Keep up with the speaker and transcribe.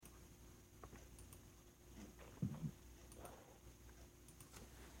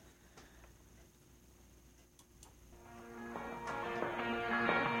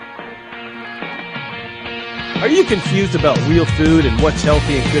Are you confused about real food and what's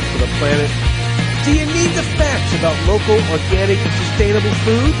healthy and good for the planet? Do you need the facts about local, organic, and sustainable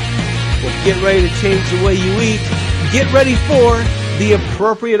food? Well, get ready to change the way you eat. Get ready for The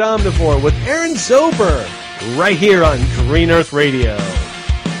Appropriate Omnivore with Aaron Zober, right here on Green Earth Radio.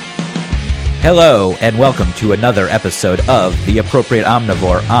 Hello, and welcome to another episode of The Appropriate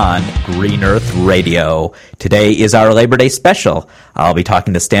Omnivore on Green Earth Radio. Today is our Labor Day special. I'll be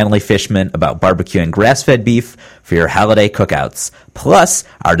talking to Stanley Fishman about barbecuing grass-fed beef for your holiday cookouts. Plus,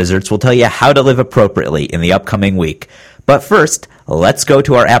 our desserts will tell you how to live appropriately in the upcoming week. But first, let's go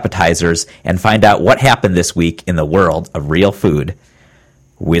to our appetizers and find out what happened this week in the world of real food.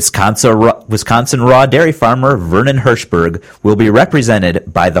 Wisconsin raw dairy farmer Vernon Hirschberg will be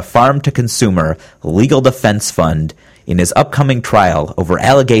represented by the Farm to Consumer Legal Defense Fund in his upcoming trial over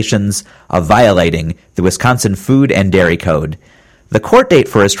allegations of violating the Wisconsin Food and Dairy Code. The court date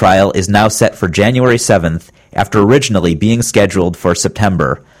for his trial is now set for January 7th, after originally being scheduled for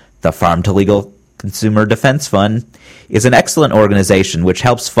September. The Farm to Legal Consumer Defense Fund is an excellent organization which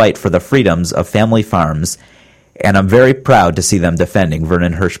helps fight for the freedoms of family farms, and I'm very proud to see them defending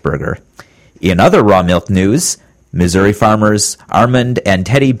Vernon Hirschberger. In other raw milk news, Missouri farmers Armand and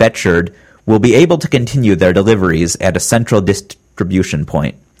Teddy Betchard will be able to continue their deliveries at a central distribution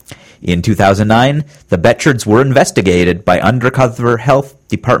point. In 2009, the Betchards were investigated by undercover health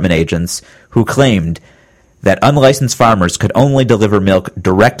department agents who claimed that unlicensed farmers could only deliver milk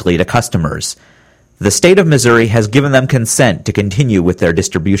directly to customers. The state of Missouri has given them consent to continue with their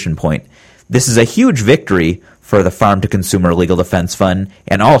distribution point. This is a huge victory for the Farm to Consumer Legal Defense Fund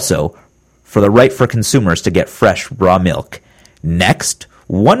and also for the right for consumers to get fresh raw milk. Next,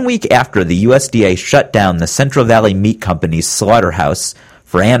 1 week after the USDA shut down the Central Valley Meat Company's slaughterhouse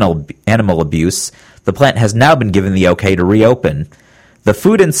for animal abuse, the plant has now been given the okay to reopen. The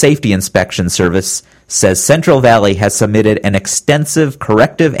Food and Safety Inspection Service says Central Valley has submitted an extensive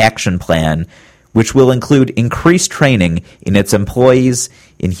corrective action plan which will include increased training in its employees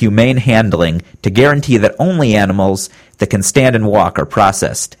in humane handling to guarantee that only animals that can stand and walk are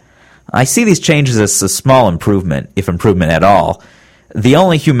processed. I see these changes as a small improvement, if improvement at all. The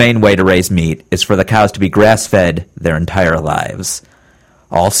only humane way to raise meat is for the cows to be grass-fed their entire lives.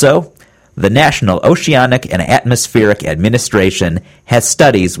 Also, the National Oceanic and Atmospheric Administration has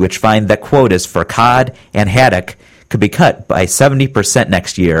studies which find that quotas for cod and haddock could be cut by 70%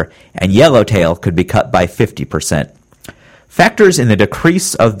 next year, and yellowtail could be cut by 50%. Factors in the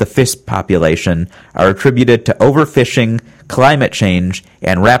decrease of the fish population are attributed to overfishing, climate change,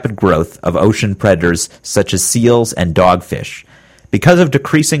 and rapid growth of ocean predators such as seals and dogfish. Because of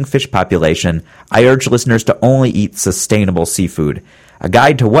decreasing fish population, I urge listeners to only eat sustainable seafood. A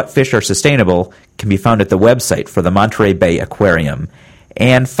guide to what fish are sustainable can be found at the website for the Monterey Bay Aquarium.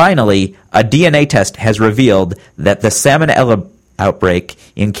 And finally, a DNA test has revealed that the salmonella outbreak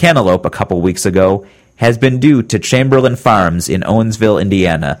in cantaloupe a couple weeks ago has been due to Chamberlain Farms in Owensville,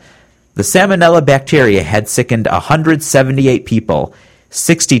 Indiana. The salmonella bacteria had sickened 178 people,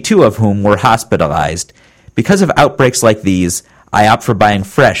 62 of whom were hospitalized. Because of outbreaks like these, I opt for buying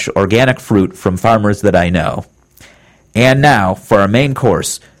fresh, organic fruit from farmers that I know. And now for our main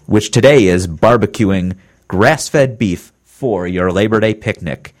course, which today is barbecuing grass-fed beef for your Labor Day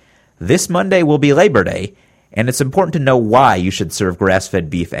picnic. This Monday will be Labor Day, and it's important to know why you should serve grass-fed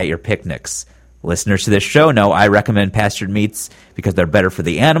beef at your picnics. Listeners to this show know I recommend pastured meats because they're better for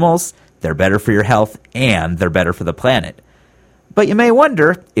the animals, they're better for your health, and they're better for the planet. But you may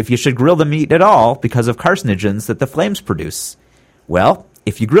wonder if you should grill the meat at all because of carcinogens that the flames produce. Well,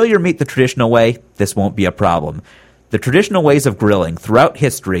 if you grill your meat the traditional way, this won't be a problem. The traditional ways of grilling throughout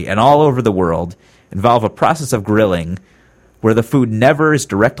history and all over the world involve a process of grilling where the food never is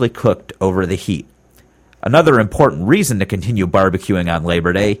directly cooked over the heat. Another important reason to continue barbecuing on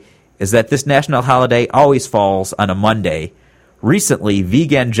Labor Day is that this national holiday always falls on a Monday. Recently,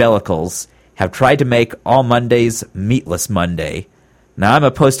 vegangelicals have tried to make all Mondays Meatless Monday. Now, I'm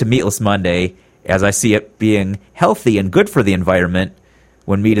opposed to Meatless Monday as I see it being healthy and good for the environment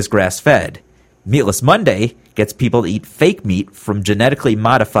when meat is grass-fed. Meatless Monday gets people to eat fake meat from genetically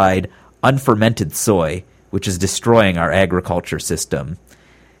modified, unfermented soy, which is destroying our agriculture system.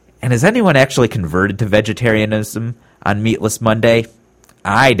 And has anyone actually converted to vegetarianism on Meatless Monday?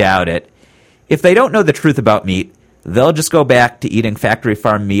 I doubt it. If they don't know the truth about meat, they'll just go back to eating factory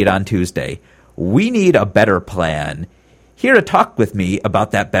farm meat on Tuesday. We need a better plan. Here to talk with me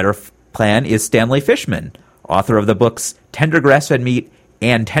about that better plan is Stanley Fishman, author of the books Tender Grass-Fed Meat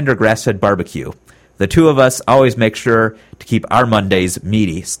and Tender Grass-Fed Barbecue. The two of us always make sure to keep our Mondays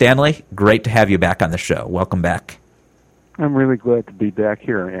meaty. Stanley, great to have you back on the show. Welcome back. I'm really glad to be back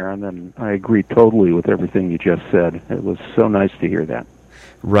here, Aaron, and I agree totally with everything you just said. It was so nice to hear that.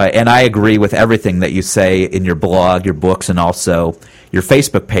 Right, and I agree with everything that you say in your blog, your books, and also your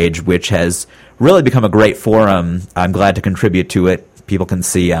Facebook page, which has really become a great forum. I'm glad to contribute to it. People can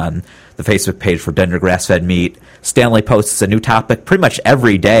see on the Facebook page for Denver Grass-Fed Meat. Stanley posts a new topic pretty much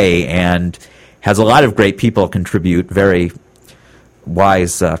every day and has a lot of great people contribute very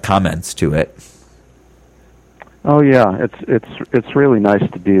wise comments to it. Oh yeah, it's really nice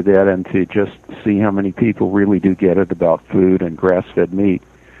to do that and to just see how many people really do get it about food and grass-fed meat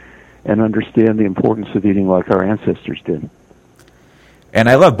and understand the importance of eating like our ancestors did. And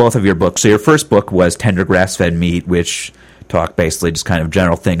I love both of your books. So your first book was Tender Grass-Fed Meat, which talked basically just kind of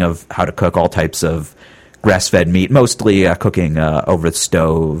general thing of how to cook all types of grass-fed meat, mostly cooking over the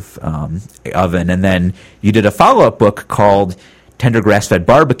stove, oven. And then you did a follow-up book called Tender Grass-Fed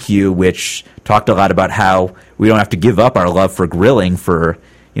Barbecue, which talked a lot about how we don't have to give up our love for grilling for,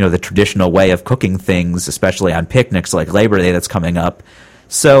 the traditional way of cooking things, especially on picnics like Labor Day that's coming up.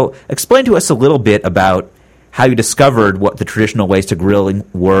 So explain to us a little bit about how you discovered what the traditional ways to grilling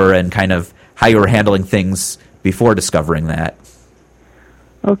were and kind of how you were handling things before discovering that.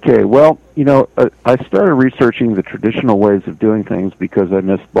 Okay, well, I started researching the traditional ways of doing things because I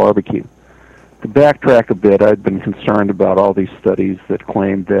missed barbecue. To backtrack a bit, I'd been concerned about all these studies that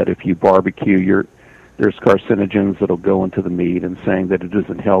claimed that if you barbecue, there's carcinogens that'll go into the meat and saying that it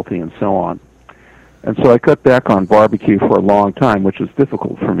isn't healthy and so on. And so I cut back on barbecue for a long time, which was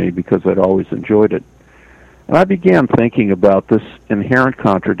difficult for me because I'd always enjoyed it. And I began thinking about this inherent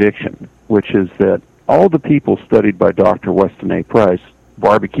contradiction, which is that all the people studied by Dr. Weston A. Price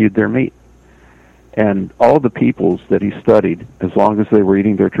barbecued their meat. And all the peoples that he studied, as long as they were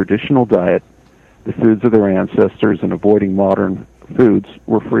eating their traditional diet, the foods of their ancestors, and avoiding modern foods,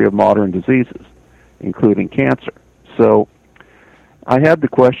 were free of modern diseases, including cancer. So I had the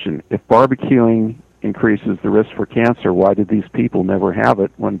question, if barbecuing increases the risk for cancer, why did these people never have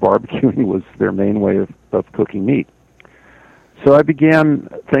it when barbecuing was their main way of cooking meat? So I began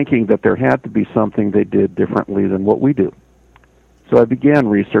thinking that there had to be something they did differently than what we do. So I began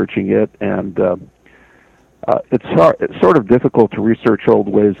researching it, and it's sort of difficult to research old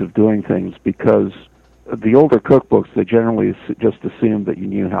ways of doing things because the older cookbooks, they generally just assumed that you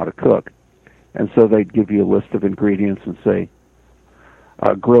knew how to cook. And so they'd give you a list of ingredients and say,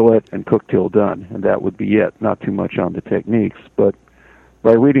 grill it and cook till done, and that would be it, not too much on the techniques. But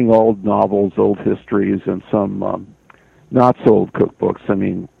by reading old novels, old histories, and some not-so-old cookbooks,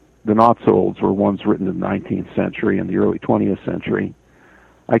 the not-so-olds were ones written in the 19th century and the early 20th century,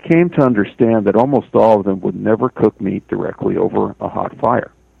 I came to understand that almost all of them would never cook meat directly over a hot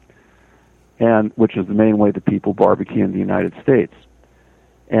fire, and which is the main way that people barbecue in the United States.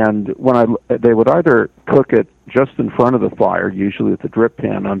 And they would either cook it just in front of the fire, usually with the drip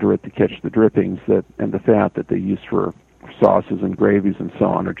pan under it to catch the drippings and the fat that they use for sauces and gravies and so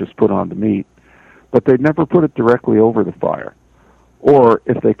on, or just put on the meat, but they'd never put it directly over the fire. Or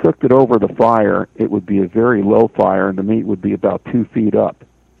if they cooked it over the fire, it would be a very low fire, and the meat would be about 2 feet up.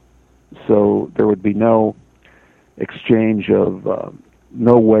 So there would be no exchange of,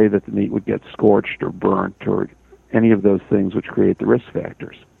 no way that the meat would get scorched or burnt or any of those things which create the risk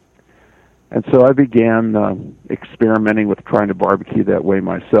factors. And so I began experimenting with trying to barbecue that way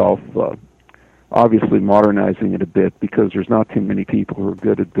myself, obviously modernizing it a bit because there's not too many people who are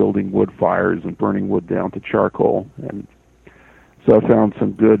good at building wood fires and burning wood down to charcoal. And so I found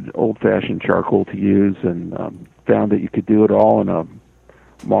some good old-fashioned charcoal to use and found that you could do it all in a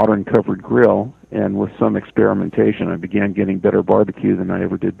modern covered grill. And with some experimentation, I began getting better barbecue than I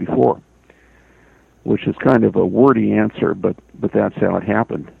ever did before, which is kind of a wordy answer, but that's how it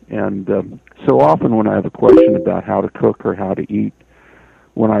happened. And so often when I have a question about how to cook or how to eat,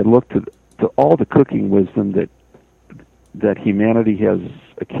 when I look to all the cooking wisdom that humanity has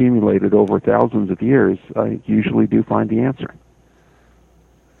accumulated over thousands of years, I usually do find the answer.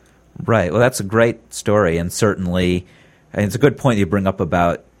 Right. Well, that's a great story, and certainly it's a good point you bring up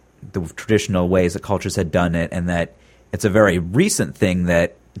about the traditional ways that cultures had done it, and that it's a very recent thing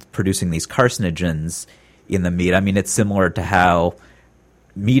that producing these carcinogens in the meat. It's similar to how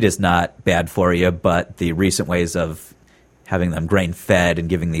meat is not bad for you, but the recent ways of having them grain-fed and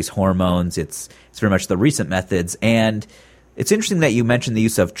giving these hormones, it's very much the recent methods. And it's interesting that you mentioned the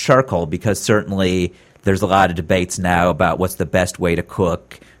use of charcoal, because certainly there's a lot of debates now about what's the best way to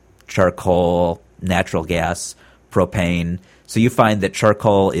cook: charcoal, natural gas, propane. So you find that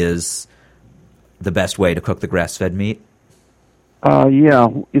charcoal is the best way to cook the grass-fed meat? Yeah.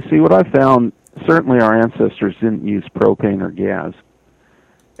 You see, what I found, certainly our ancestors didn't use propane or gas.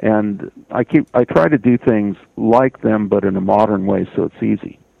 And I try to do things like them, but in a modern way, so it's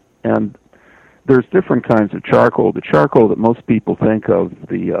easy. And there's different kinds of charcoal. The charcoal that most people think of,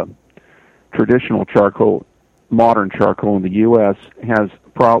 the traditional charcoal, modern charcoal in the U.S., it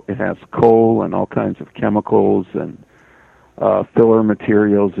has coal and all kinds of chemicals and filler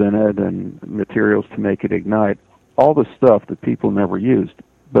materials in it and materials to make it ignite. All the stuff that people never used.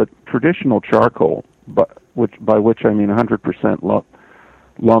 But traditional charcoal, by which I mean 100%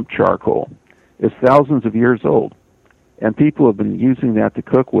 lump charcoal, is thousands of years old. And people have been using that to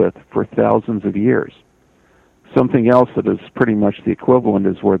cook with for thousands of years. Something else that is pretty much the equivalent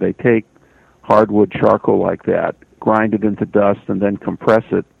is where they take hardwood charcoal like that, grind it into dust, and then compress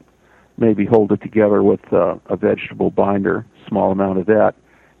it, maybe hold it together with a vegetable binder, small amount of that,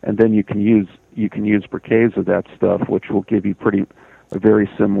 and then you can use briquets of that stuff, which will give you a very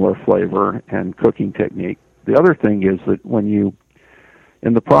similar flavor and cooking technique. The other thing is that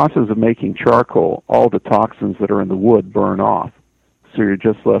in the process of making charcoal, all the toxins that are in the wood burn off. So you're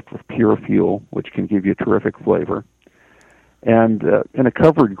just left with pure fuel, which can give you a terrific flavor. And in a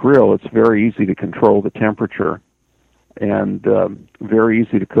covered grill, it's very easy to control the temperature and very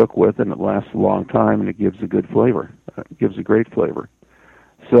easy to cook with, and it lasts a long time, and it gives a good flavor. It gives a great flavor.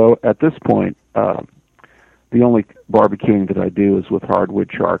 So at this point, the only barbecuing that I do is with hardwood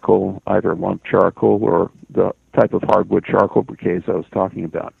charcoal, either lump charcoal or the type of hardwood charcoal briquets I was talking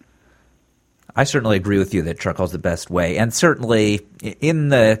about. I certainly agree with you that charcoal is the best way. And certainly in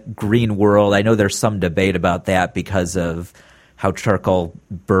the green world, I know there's some debate about that because of how charcoal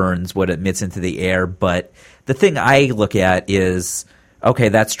burns, what it emits into the air. But the thing I look at is, okay,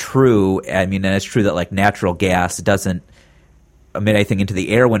 that's true. I mean, and it's true that like natural gas doesn't emit anything into the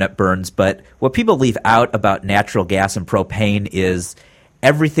air when it burns. But what people leave out about natural gas and propane is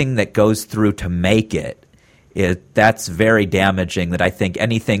everything that goes through to make it. That's very damaging, that I think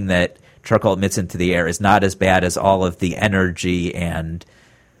anything that charcoal emits into the air is not as bad as all of the energy and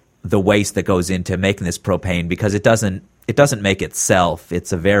the waste that goes into making this propane, because it doesn't make itself.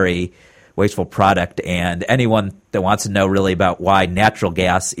 It's a very wasteful product, and anyone that wants to know really about why natural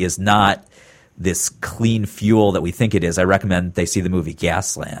gas is not this clean fuel that we think it is, I recommend they see the movie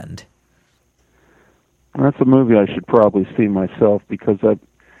Gasland. That's a movie I should probably see myself, because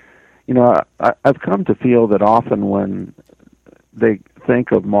I've come to feel that often when they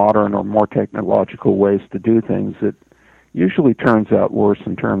think of modern or more technological ways to do things, it usually turns out worse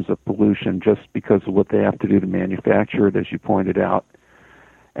in terms of pollution just because of what they have to do to manufacture it, as you pointed out.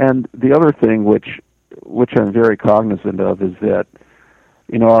 And the other thing which I'm very cognizant of is that,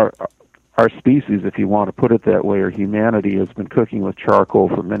 our species, if you want to put it that way, or humanity, has been cooking with charcoal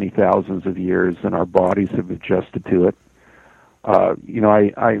for many thousands of years, and our bodies have adjusted to it.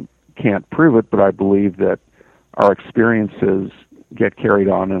 I can't prove it, but I believe that our experiences get carried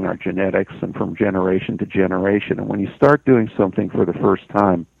on in our genetics and from generation to generation. And when you start doing something for the first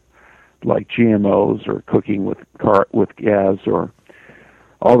time, like GMOs or cooking with gas or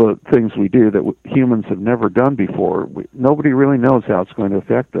all the things we do that humans have never done before, nobody really knows how it's going to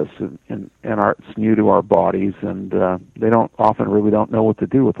affect us, and it's new to our bodies, and they don't know what to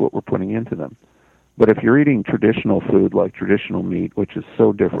do with what we're putting into them. But if you're eating traditional food like traditional meat, which is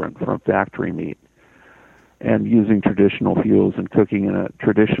so different from factory meat, and using traditional fuels and cooking in a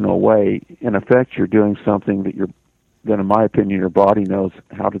traditional way, in effect you're doing something that in my opinion, your body knows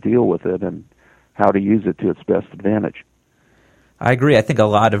how to deal with it and how to use it to its best advantage. I agree. I think a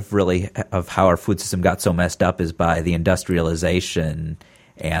lot of how our food system got so messed up is by the industrialization,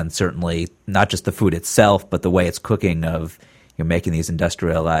 and certainly not just the food itself, but the way it's cooking of making these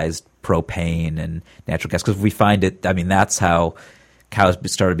industrialized propane and natural gas. Because we find it, I mean, that's how cows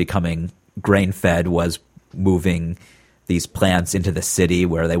started becoming grain-fed, was moving these plants into the city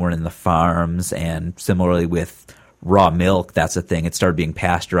where they weren't in the farms. And similarly with raw milk, that's the thing. It started being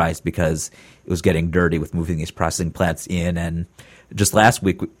pasteurized because it was getting dirty with moving these processing plants in. And just last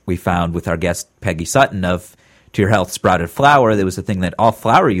week we found with our guest Peggy Sutton of To Your Health Sprouted Flour, there was a thing that all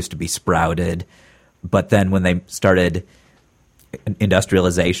flour used to be sprouted, but then when they started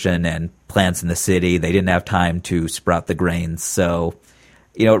industrialization and plants in the city, they didn't have time to sprout the grains. So,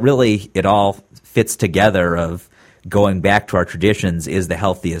 it all fits together of going back to our traditions is the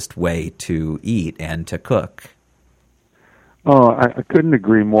healthiest way to eat and to cook. Oh, I couldn't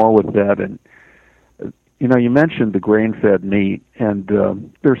agree more with that. And, you mentioned the grain-fed meat, and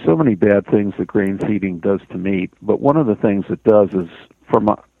there's so many bad things that grain feeding does to meat. But one of the things it does is, from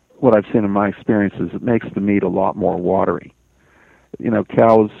what I've seen in my experience, is it makes the meat a lot more watery.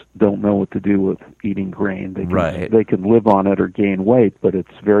 Cows don't know what to do with eating grain. They can live on it or gain weight, but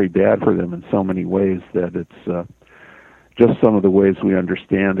it's very bad for them in so many ways that it's just some of the ways we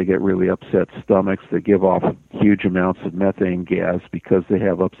understand. They get really upset stomachs. They give off huge amounts of methane gas because they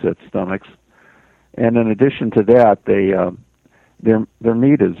have upset stomachs. And in addition to that, their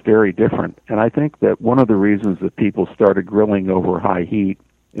meat is very different. And I think that one of the reasons that people started grilling over high heat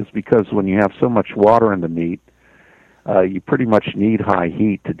is because when you have so much water in the meat, you pretty much need high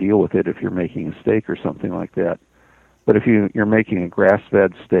heat to deal with it if you're making a steak or something like that. But if you're making a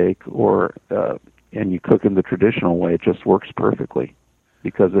grass-fed steak and you cook in the traditional way, it just works perfectly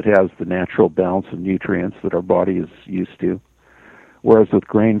because it has the natural balance of nutrients that our body is used to. Whereas with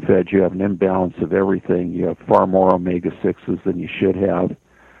grain-fed, you have an imbalance of everything. You have far more omega-6s than you should have,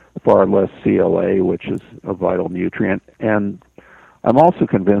 far less CLA, which is a vital nutrient. And I'm also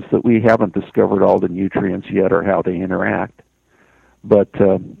convinced that we haven't discovered all the nutrients yet or how they interact. But,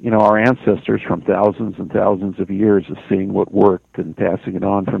 our ancestors from thousands and thousands of years of seeing what worked and passing it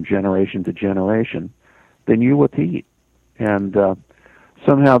on from generation to generation, they knew what to eat. And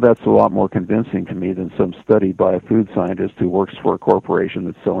somehow that's a lot more convincing to me than some study by a food scientist who works for a corporation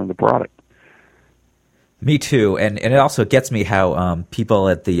that's selling the product. Me too. And it also gets me how people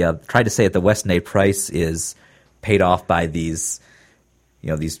at the try to say that the Weston A. Price is paid off by these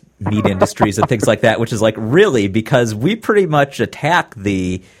meat industries and things like that, which is like, really, because we pretty much attack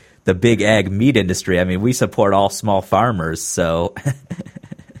the big ag meat industry. I mean, we support all small farmers, so.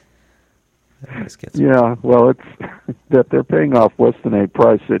 Yeah, well, it's that they're paying off Weston A.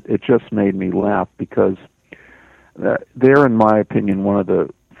 Price. It just made me laugh because they're, in my opinion, one of the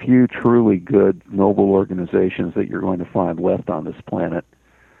few truly good, noble organizations that you're going to find left on this planet.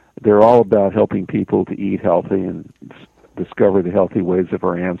 They're all about helping people to eat healthy and discover the healthy ways of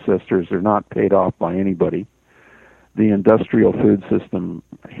our ancestors. They're not paid off by anybody. The industrial food system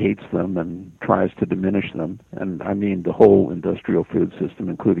hates them and tries to diminish them, and I mean the whole industrial food system,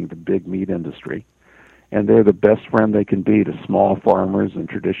 including the big meat industry. And they're the best friend they can be to small farmers and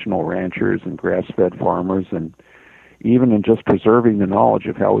traditional ranchers and grass-fed farmers, and even in just preserving the knowledge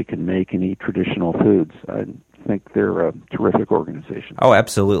of how we can make and eat traditional foods. I think they're a terrific organization. Oh,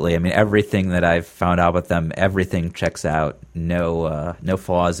 absolutely. I mean, everything that I've found out with them, everything checks out. No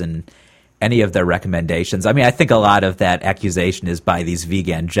flaws in any of their recommendations. I mean, I think a lot of that accusation is by these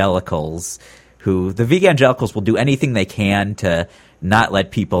vegangelicals, who the vegangelicals will do anything they can to not let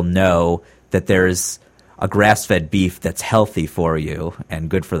people know that there's a grass-fed beef that's healthy for you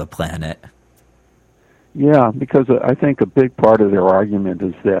and good for the planet. Yeah, because I think a big part of their argument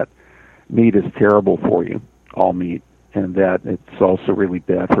is that meat is terrible for you, all meat, and that it's also really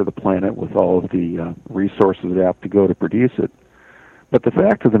bad for the planet with all of the resources that have to go to produce it. But the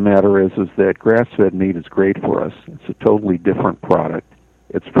fact of the matter is that grass-fed meat is great for us. It's a totally different product.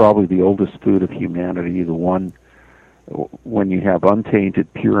 It's probably the oldest food of humanity, the one when you have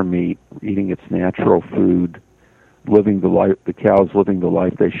untainted, pure meat, eating its natural food, living the life, the cows living the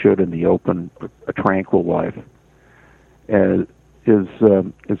life they should in the open, a tranquil life, is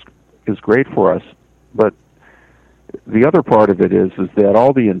great for us. But the other part of it is that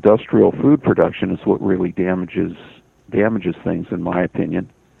all the industrial food production is what really damages things, in my opinion.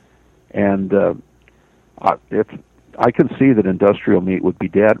 And if I can see that industrial meat would be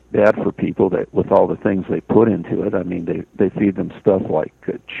bad for people that with all the things they put into it. I mean, they feed them stuff like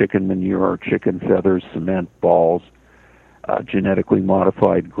chicken manure, chicken feathers, cement balls, genetically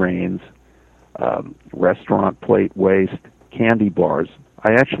modified grains, restaurant plate waste, candy bars.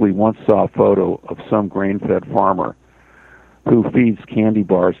 I actually once saw a photo of some grain-fed farmer who feeds candy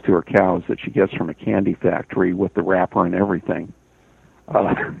bars to her cows that she gets from a candy factory with the wrapper and everything.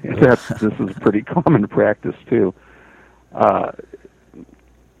 This is a pretty common practice too. There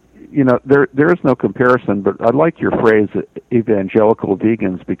is no comparison, but I like your phrase, evangelical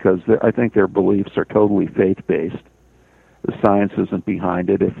vegans, because I think their beliefs are totally faith-based. The science isn't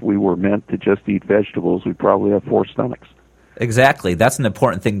behind it. If we were meant to just eat vegetables, we'd probably have 4 stomachs. Exactly. That's an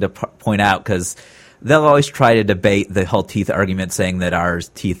important thing to point out, because they'll always try to debate the whole teeth argument, saying that our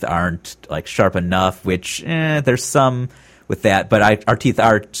teeth aren't like sharp enough, which there's some with that, but our teeth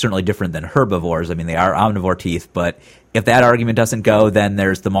are certainly different than herbivores. I mean, they are omnivore teeth, but if that argument doesn't go, then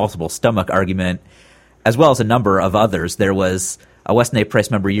there's the multiple stomach argument, as well as a number of others. There was a Weston A.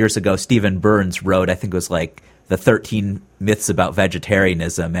 Price member years ago, Stephen Burns, wrote, I think it was like the 13 myths about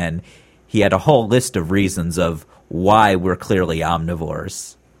vegetarianism, and he had a whole list of reasons of why we're clearly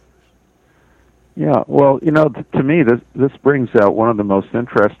omnivores. Yeah, well, to me, this brings out one of the most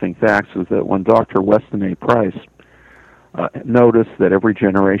interesting facts is that when Dr. Weston A. Price noticed that every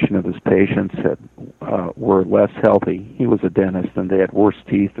generation of his patients were less healthy, he was a dentist, and they had worse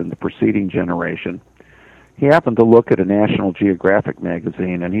teeth than the preceding generation. He happened to look at a National Geographic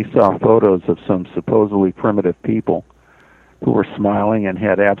magazine, and he saw photos of some supposedly primitive people who were smiling and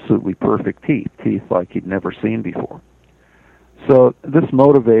had absolutely perfect teeth like he'd never seen before. So this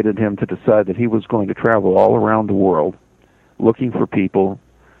motivated him to decide that he was going to travel all around the world looking for people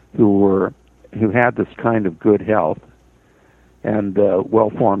who had this kind of good health and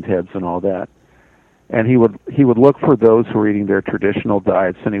well-formed heads and all that. And he would look for those who were eating their traditional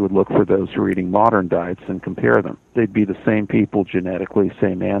diets, and he would look for those who were eating modern diets and compare them. They'd be the same people genetically,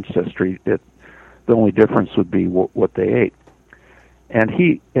 same ancestry. The only difference would be what they ate.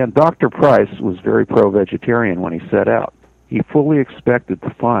 And Dr. Price was very pro-vegetarian when he set out. He fully expected to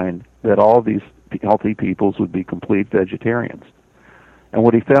find that all these healthy peoples would be complete vegetarians. And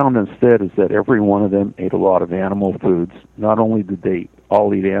what he found instead is that every one of them ate a lot of animal foods. Not only did they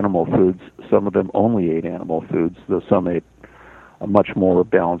all eat animal foods, some of them only ate animal foods, though some ate a much more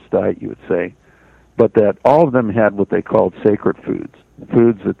balanced diet, you would say. But that all of them had what they called sacred foods,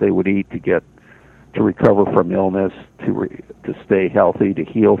 foods that they would eat to recover from illness, to stay healthy, to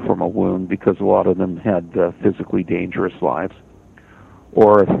heal from a wound, because a lot of them had physically dangerous lives.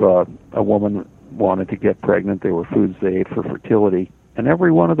 Or if a woman wanted to get pregnant, they were foods they ate for fertility. And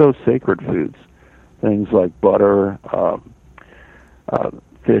every one of those sacred foods, things like butter,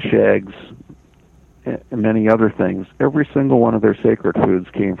 fish eggs, and many other things, every single one of their sacred foods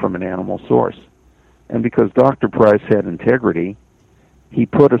came from an animal source. And because Dr. Price had integrity, he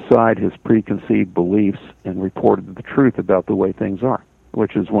put aside his preconceived beliefs and reported the truth about the way things are,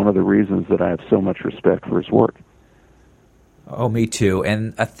 which is one of the reasons that I have so much respect for his work. Oh, me too.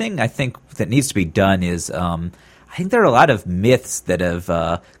 And a thing I think that needs to be done is I think there are a lot of myths that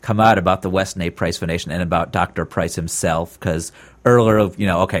have come out about the Weston A. Price Foundation and about Dr. Price himself, because earlier,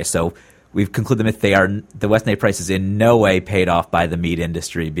 so we've concluded the myth the Weston A. Price is in no way paid off by the meat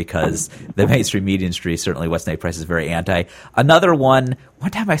industry, because the mainstream meat industry, certainly Weston A. Price is very anti. Another one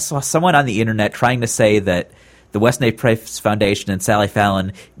time I saw someone on the internet trying to say that the Weston A. Price Foundation and Sally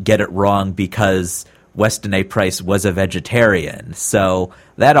Fallon get it wrong because Weston A. Price was a vegetarian. So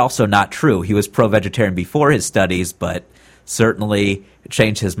that also not true. He was pro-vegetarian before his studies, but certainly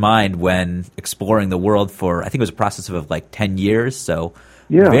changed his mind when exploring the world for, I think it was a process of like 10 years. So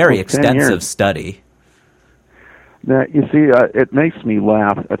very extensive study. Now, you see, it makes me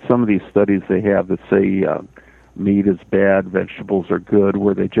laugh at some of these studies they have that say meat is bad, vegetables are good,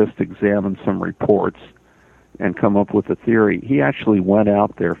 where they just examine some reports and come up with a theory. He actually went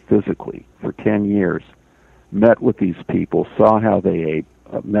out there physically for 10 years, met with these people, saw how they ate,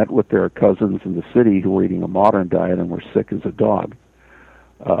 met with their cousins in the city who were eating a modern diet and were sick as a dog,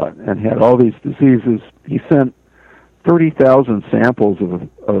 and had all these diseases. He sent 30,000 samples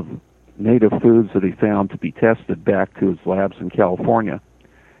of native foods that he found to be tested back to his labs in California.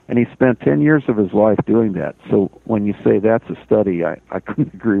 And he spent 10 years of his life doing that. So when you say that's a study, I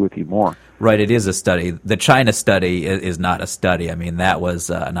couldn't agree with you more. Right, it is a study. The China study is not a study. I mean, that was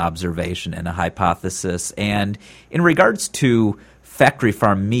an observation and a hypothesis. And in regards to factory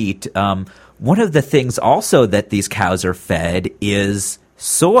farm meat, one of the things also that these cows are fed is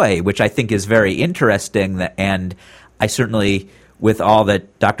soy, which I think is very interesting. And I certainly, with all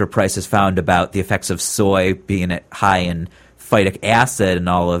that Dr. Price has found about the effects of soy being high in phytic acid and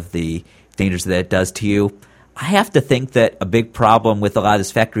all of the dangers that it does to you, I have to think that a big problem with a lot of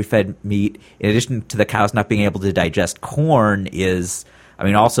this factory-fed meat, in addition to the cows not being able to digest corn, is,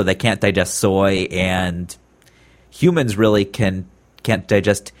 also they can't digest soy, and humans really can't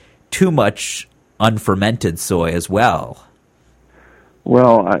digest too much unfermented soy as well.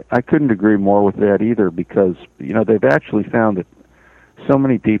 Well, I couldn't agree more with that either, because, they've actually found that so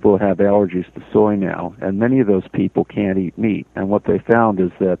many people have allergies to soy now, and many of those people can't eat meat. And what they found is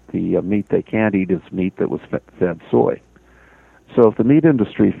that the meat they can't eat is meat that was fed soy. So if the meat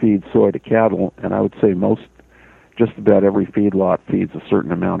industry feeds soy to cattle, and I would say just about every feedlot feeds a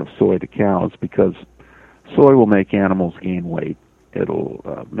certain amount of soy to cows, because soy will make animals gain weight.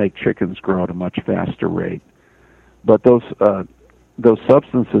 It'll make chickens grow at a much faster rate. But those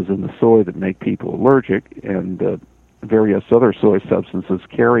substances in the soy that make people allergic and various other soy substances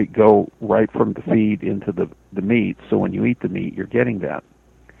go right from the feed into the meat. So when you eat the meat, you're getting that.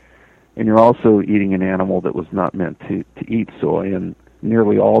 And you're also eating an animal that was not meant to eat soy, and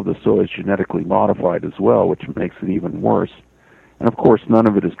nearly all of the soy is genetically modified as well, which makes it even worse. And of course, none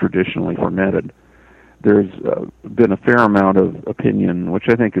of it is traditionally fermented. There's been a fair amount of opinion, which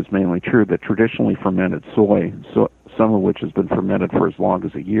I think is mainly true, that traditionally fermented soy, some of which has been fermented for as long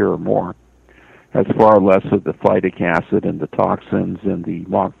as a year or more, has far less of the phytic acid and the toxins and the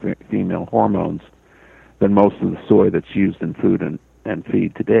female hormones than most of the soy that's used in food and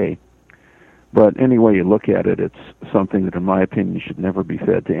feed today. But any way you look at it, it's something that, in my opinion, should never be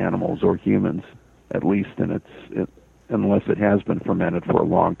fed to animals or humans, at least in unless it has been fermented for a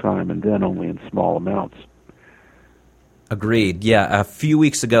long time, and then only in small amounts. Agreed. Yeah, a few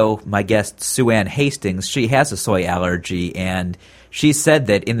weeks ago, my guest, Sue Ann Hastings, she has a soy allergy, and she said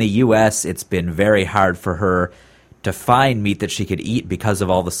that in the U.S. it's been very hard for her to find meat that she could eat because of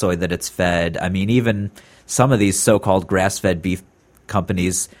all the soy that it's fed. I mean, even some of these so-called grass-fed beef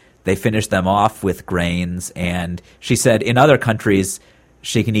companies, they finish them off with grains, and she said in other countries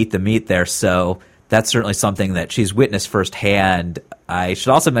she can eat the meat there, so that's certainly something that she's witnessed firsthand. I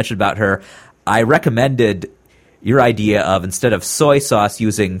should also mention about her, I recommended your idea of, instead of soy sauce,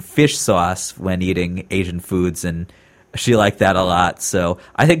 using fish sauce when eating Asian foods, and she liked that a lot. So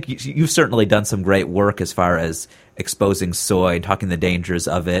I think you've certainly done some great work as far as exposing soy and talking the dangers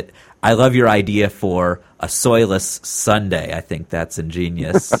of it. I love your idea for a soyless Sunday. I think that's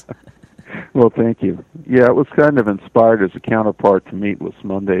ingenious. Well, thank you. Yeah, it was kind of inspired as a counterpart to Meatless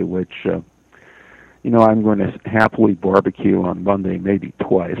Monday, which, I'm going to happily barbecue on Monday, maybe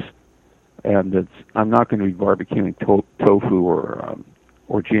twice. And I'm not going to be barbecuing tofu or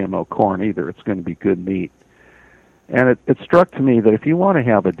GMO corn either. It's going to be good meat. And it struck to me that if you want to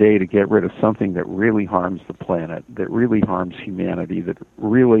have a day to get rid of something that really harms the planet, that really harms humanity, that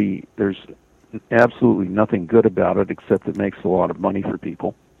really there's absolutely nothing good about it except it makes a lot of money for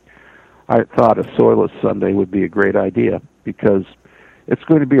people, I thought a soyless Sunday would be a great idea, because it's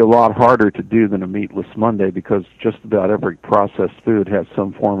going to be a lot harder to do than a Meatless Monday, because just about every processed food has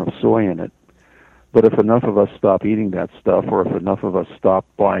some form of soy in it. But if enough of us stop eating that stuff, or if enough of us stop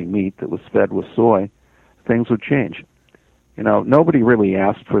buying meat that was fed with soy, things would change. Nobody really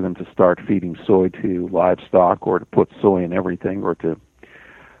asked for them to start feeding soy to livestock, or to put soy in everything, or to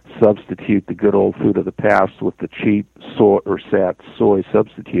substitute the good old food of the past with the cheap soy or soy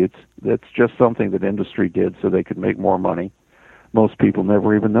substitutes. That's just something that industry did so they could make more money. Most people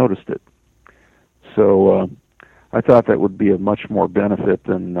never even noticed it. So I thought that would be a much more benefit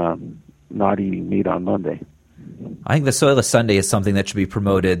than not eating meat on Monday. I think the Soyless Sunday is something that should be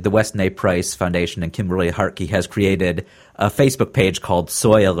promoted. The Weston A. Price Foundation and Kimberly Hartke has created a Facebook page called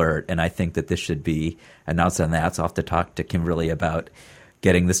Soy Alert, and I think that this should be announced on that. So I'll have to talk to Kimberly about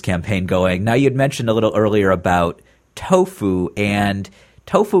getting this campaign going. Now, you had mentioned a little earlier about tofu, and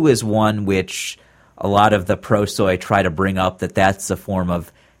tofu is one which a lot of the pro-soy try to bring up, that that's a form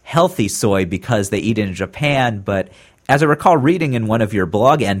of healthy soy because they eat it in Japan. But as I recall reading in one of your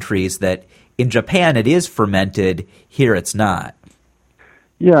blog entries that in Japan it is fermented, here it's not.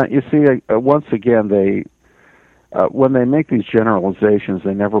 Yeah, you see, once again, when they make these generalizations,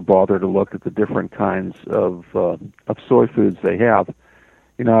 they never bother to look at the different kinds of soy foods they have.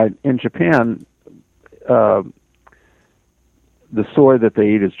 In Japan, the soy that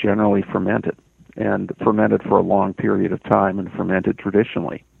they eat is generally fermented, and fermented for a long period of time, and fermented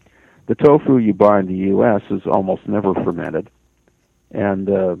traditionally. The tofu you buy in the U.S. is almost never fermented. And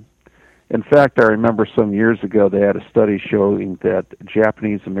in fact, I remember some years ago they had a study showing that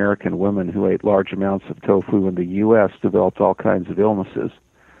Japanese American women who ate large amounts of tofu in the U.S. developed all kinds of illnesses.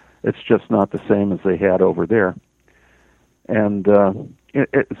 It's just not the same as they had over there. And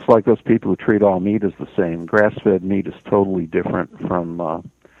it's like those people who treat all meat as the same. Grass-fed meat is totally different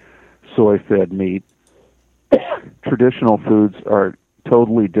from soy-fed meat. Traditional foods are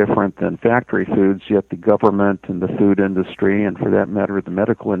totally different than factory foods, yet the government and the food industry, and for that matter the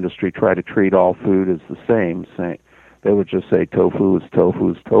medical industry, try to treat all food as the same. They would just say tofu is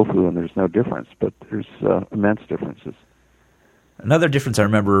tofu is tofu, and there's no difference, but there's immense differences. Another difference I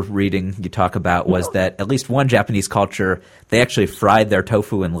remember reading you talk about was that at least one Japanese culture, they actually fried their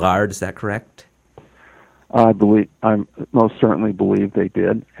tofu in lard. Is that correct? I most certainly believe they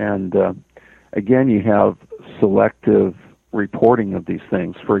did. And again, you have selective reporting of these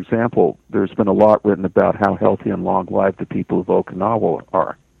things. For example, there's been a lot written about how healthy and long-lived the people of Okinawa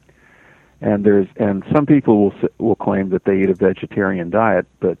are. And some people will claim that they eat a vegetarian diet,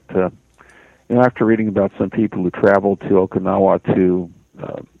 but after reading about some people who traveled to Okinawa to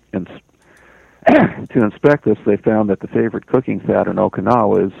inspect this, they found that the favorite cooking fat in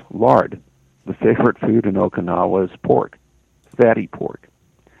Okinawa is lard. The favorite food in Okinawa is pork, fatty pork.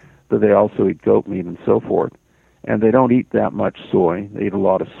 But they also eat goat meat and so forth. And they don't eat that much soy. They eat a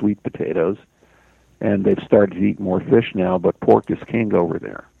lot of sweet potatoes. And they've started to eat more fish now, but pork is king over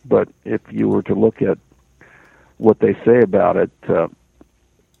there. But if you were to look at what they say about it,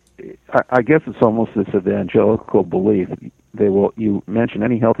 I guess it's almost this evangelical belief. You mention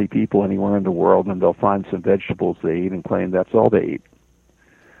any healthy people anywhere in the world, and they'll find some vegetables they eat and claim that's all they eat.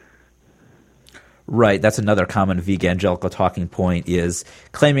 Right. That's another common evangelical talking point, is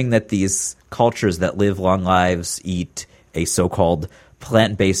claiming that these cultures that live long lives eat a so-called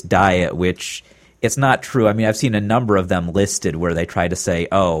plant-based diet, which it's not true. I mean, I've seen a number of them listed where they try to say,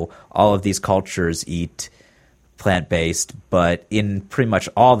 oh, all of these cultures eat plant-based, but in pretty much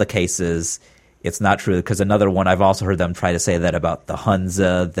all the cases, it's not true. Because another one, I've also heard them try to say that about the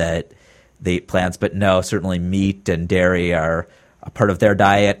Hunza, that they eat plants, but no, certainly meat and dairy are a part of their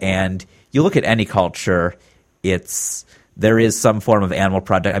diet. And you look at any culture, there is some form of animal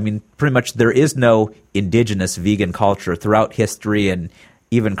product. I mean, pretty much there is no indigenous vegan culture throughout history, and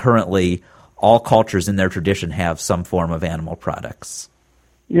even currently, all cultures in their tradition have some form of animal products.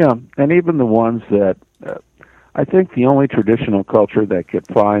 Yeah, and even the ones that, I think the only traditional culture that could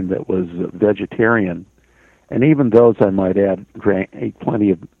find that was vegetarian, and even those I might add ate plenty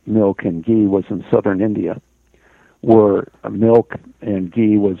of milk and ghee, was in southern India, where milk and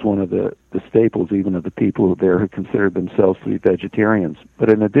ghee was one of the staples even of the people there who considered themselves to be vegetarians. But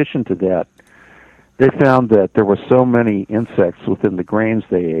in addition to that, they found that there were so many insects within the grains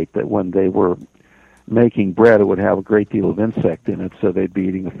they ate that when they were making bread, it would have a great deal of insect in it, so they'd be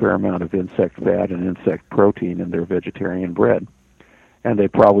eating a fair amount of insect fat and insect protein in their vegetarian bread. And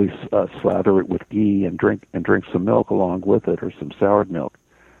they'd probably slather it with ghee and drink some milk along with it, or some soured milk.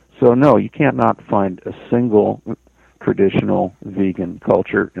 So no, you can't not find a single traditional vegan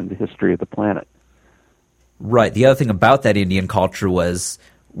culture in the history of the planet. Right. The other thing about that Indian culture was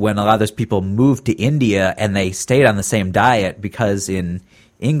when a lot of those people moved to India and they stayed on the same diet, because in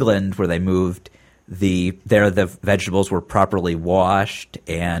England where they moved, the vegetables were properly washed,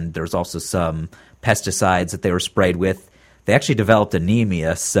 and there was also some pesticides that they were sprayed with. They actually developed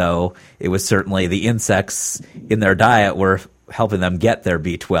anemia, so it was certainly the insects in their diet were helping them get their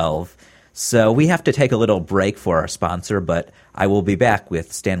B12. So we have to take a little break for our sponsor, but I will be back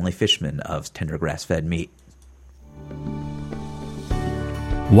with Stanley Fishman of Tender Grass-Fed Meat.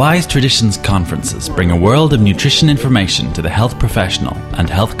 Wise Traditions conferences bring a world of nutrition information to the health professional and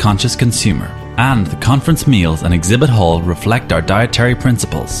health-conscious consumer, and the conference meals and exhibit hall reflect our dietary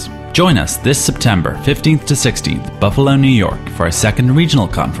principles. Join us this September 15th to 16th, Buffalo, New York, for our second regional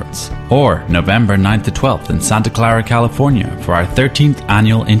conference, or November 9th to 12th in Santa Clara, California, for our 13th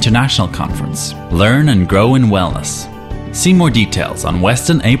annual international conference. Learn and grow in wellness. See more details on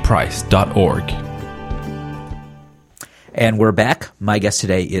westonaprice.org. And we're back. My guest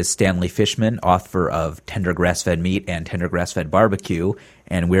today is Stanley Fishman, author of Tender Grass-Fed Meat and Tender Grass-Fed Barbecue,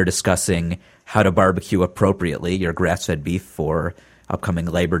 and we're discussing how to barbecue appropriately your grass-fed beef for upcoming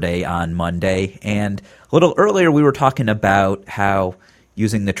Labor Day on Monday. And a little earlier we were talking about how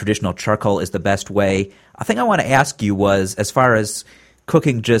using the traditional charcoal is the best way. A thing I want to ask you was, as far as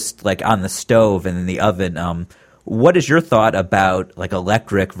cooking just like on the stove and in the oven, what is your thought about like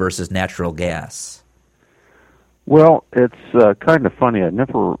electric versus natural gas? Well, it's kind of funny. I've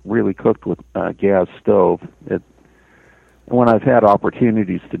never really cooked with a gas stove. When I've had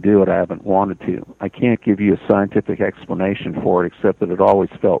opportunities to do it, I haven't wanted to. I can't give you a scientific explanation for it, except that it always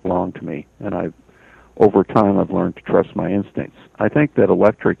felt wrong to me. And over time, I've learned to trust my instincts. I think that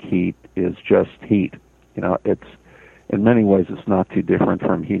electric heat is just heat. You know, in many ways, it's not too different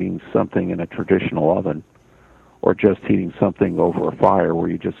from heating something in a traditional oven, or just heating something over a fire where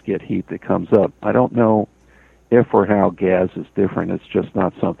you just get heat that comes up. I don't know if or how gas is different. It's just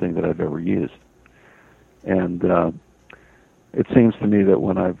not something that I've ever used. And it seems to me that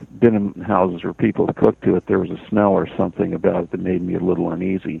when I've been in houses where people have cooked to it, there was a smell or something about it that made me a little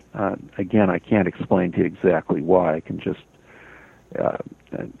uneasy. Again, I can't explain to you exactly why. I can just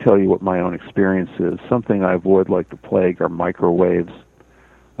tell you what my own experience is. Something I avoid like the plague are microwaves.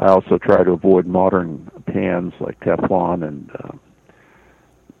 I also try to avoid modern pans like Teflon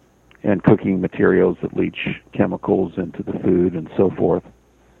and cooking materials that leach chemicals into the food and so forth.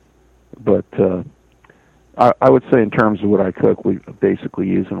 But I would say in terms of what I cook, we basically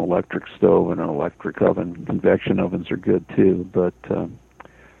use an electric stove and an electric oven. Convection ovens are good too, but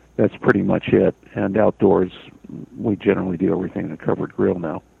that's pretty much it. And outdoors, we generally do everything in a covered grill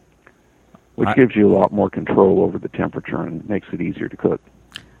now, which gives you a lot more control over the temperature and makes it easier to cook.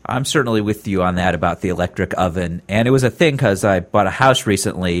 I'm certainly with you on that about the electric oven. And it was a thing because I bought a house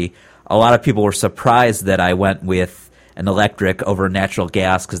recently. A lot of people were surprised that I went with an electric over natural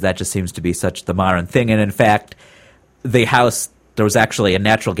gas because that just seems to be such the modern thing. And in fact, the house, there was actually a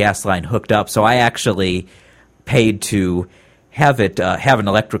natural gas line hooked up. So I actually paid to have an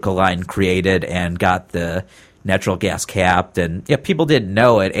electrical line created and got the natural gas capped. And yeah, people didn't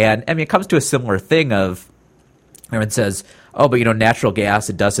know it. And I mean, it comes to a similar thing of, everyone says, oh, but natural gas,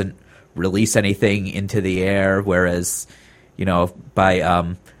 it doesn't release anything into the air, whereas,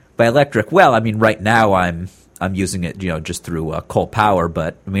 by electric, well, I mean, right now I'm using it, just through coal power,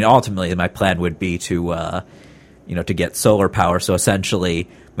 but I mean, ultimately my plan would be to, to get solar power. So essentially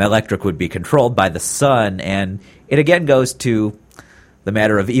my electric would be controlled by the sun. And it again goes to the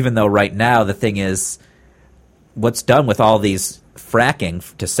matter of, even though right now the thing is, what's done with all these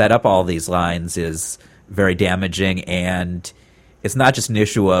fracking to set up all these lines is very damaging, and it's not just an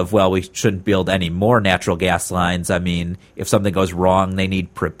issue of, well, we shouldn't build any more natural gas lines. I mean, if something goes wrong, they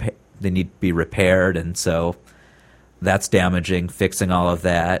need to be repaired, and so that's damaging, fixing all of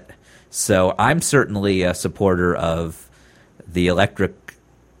that. So I'm certainly a supporter of the electric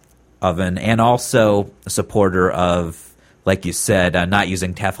oven, and also a supporter of, like you said, not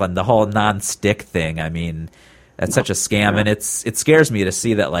using Teflon, the whole non-stick thing. I mean, that's such a scam, and it scares me to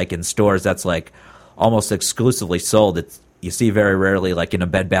see that, like, in stores that's like almost exclusively sold. You see very rarely, like in a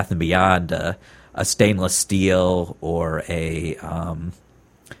Bed Bath & Beyond, a stainless steel or a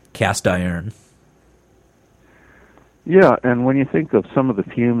cast iron. Yeah, and when you think of some of the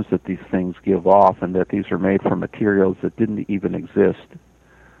fumes that these things give off, and that these are made from materials that didn't even exist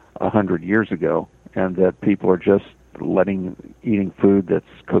 100 years ago, and that people are just eating food that's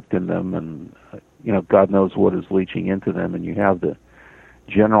cooked in them, and God knows what is leaching into them, and you have the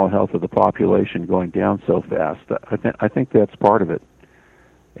general health of the population going down so fast. I think that's part of it.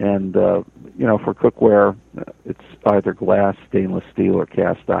 And for cookware, it's either glass, stainless steel, or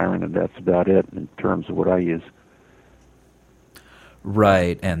cast iron, and that's about it in terms of what I use.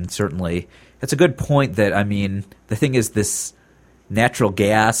 Right, and certainly it's a good point that, I mean, the thing is, this natural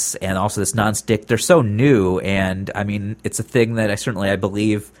gas and also this nonstick, they're so new, and I mean, it's a thing that I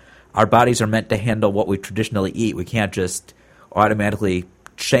believe our bodies are meant to handle what we traditionally eat. We can't just automatically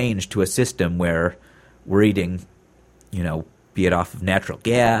change to a system where we're eating, be it off of natural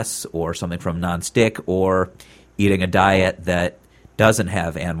gas or something from nonstick, or eating a diet that doesn't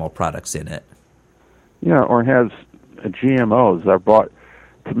have animal products in it. Yeah, or has GMOs.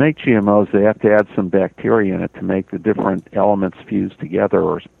 To make GMOs, they have to add some bacteria in it to make the different elements fuse together,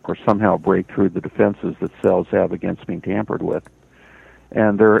 or somehow break through the defenses that cells have against being tampered with.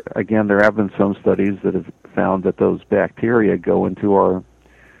 And there have been some studies that have found that those bacteria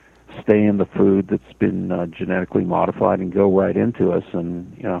stay in the food that's been genetically modified and go right into us,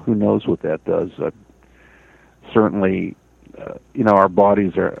 and who knows what that does. Certainly, our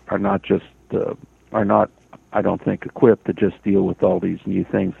bodies are not, I don't think, equipped to just deal with all these new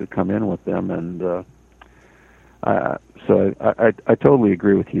things that come in with them, and so I totally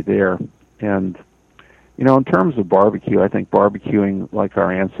agree with you there. And in terms of barbecue, I think barbecuing like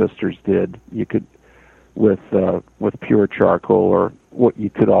our ancestors did, you could with pure charcoal, or what you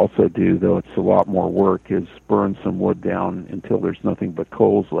could also do, though it's a lot more work, is burn some wood down until there's nothing but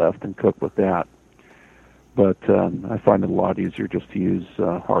coals left and cook with that. But I find it a lot easier just to use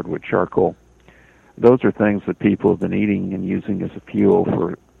hardwood charcoal. Those are things that people have been eating and using as a fuel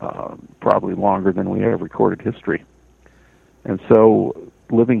for probably longer than we have recorded history. And so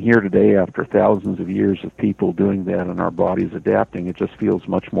living here today after thousands of years of people doing that and our bodies adapting, it just feels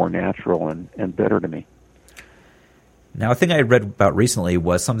much more natural and better to me. Now, a thing I read about recently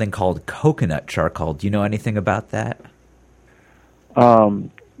was something called coconut charcoal. Do you know anything about that?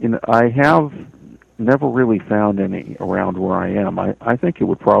 I have never really found any around where I am. I think it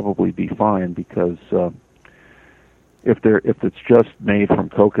would probably be fine, because if it's just made from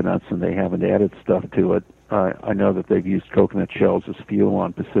coconuts and they haven't added stuff to it, I know that they've used coconut shells as fuel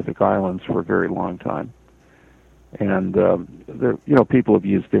on Pacific Islands for a very long time. And people have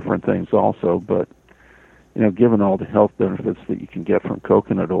used different things also, but given all the health benefits that you can get from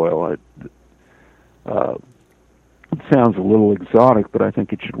coconut oil, it sounds a little exotic, but I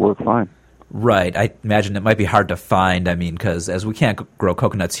think it should work fine. Right. I imagine it might be hard to find, because as we can't grow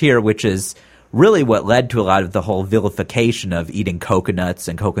coconuts here, which is really what led to a lot of the whole vilification of eating coconuts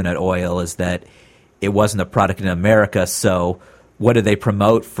and coconut oil, is that it wasn't a product in America. So what do they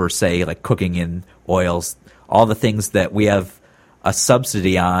promote for, say, like cooking in oils? All the things that we have a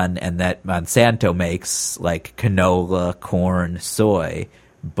subsidy on and that Monsanto makes, like canola, corn, soy.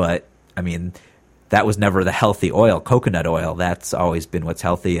 But, that was never the healthy oil. Coconut oil, that's always been what's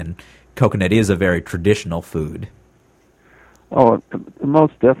healthy, and coconut is a very traditional food. Oh, it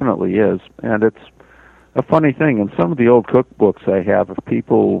most definitely is. And it's a funny thing. In some of the old cookbooks I have, if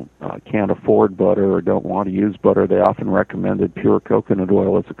people can't afford butter or don't want to use butter, they often recommended pure coconut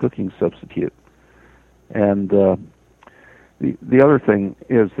oil as a cooking substitute. And the other thing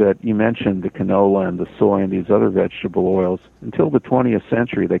is that you mentioned the canola and the soy and these other vegetable oils. Until the 20th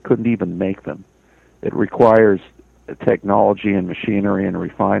century, they couldn't even make them. It requires technology and machinery and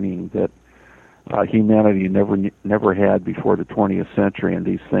refining that humanity never had before the 20th century, and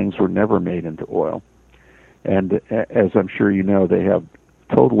these things were never made into oil. And as I'm sure you know, they have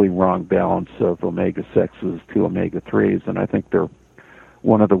totally wrong balance of omega-6s to omega-3s, and I think they're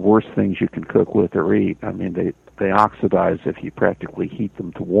one of the worst things you can cook with or eat. I mean, they oxidize if you practically heat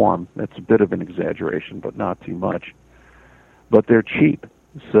them to warm. That's a bit of an exaggeration, but not too much. But they're cheap,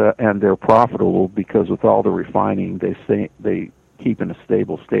 and they're profitable because with all the refining, they keep in a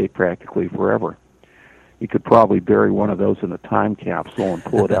stable state practically forever. You could probably bury one of those in a time capsule and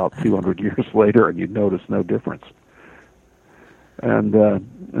pull it out 200 years later, and you'd notice no difference. And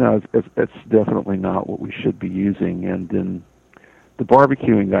no, it's definitely not what we should be using. And in the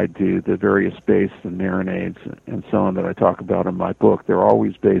barbecuing I do, the various bastes and marinades and so on that I talk about in my book, they're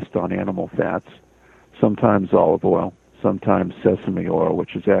always based on animal fats, sometimes olive oil, sometimes sesame oil,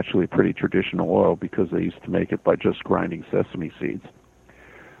 which is actually a pretty traditional oil because they used to make it by just grinding sesame seeds.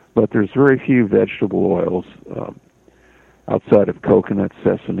 But there's very few vegetable oils outside of coconut,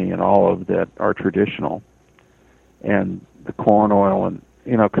 sesame, and olive that are traditional. And the corn oil and,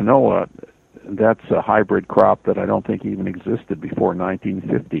 canola, that's a hybrid crop that I don't think even existed before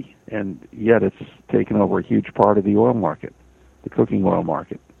 1950. And yet it's taken over a huge part of the oil market, the cooking oil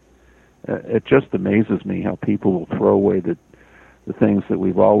market. It just amazes me how people will throw away the things that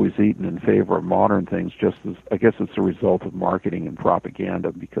we've always eaten in favor of modern things, just as, I guess it's a result of marketing and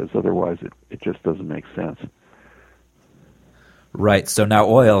propaganda, because otherwise it just doesn't make sense. Right, so now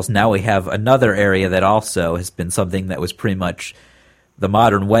oils, now we have another area that also has been something that was pretty much the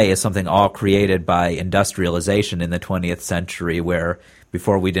modern way, is something all created by industrialization in the 20th century, where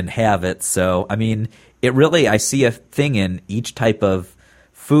before we didn't have it. So, I mean, it really, I see a thing in each type of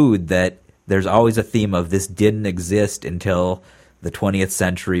food that there's always a theme of this didn't exist until the 20th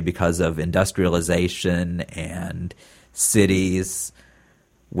century because of industrialization and cities,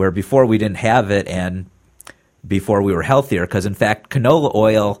 where before we didn't have it and before we were healthier. Because, in fact, canola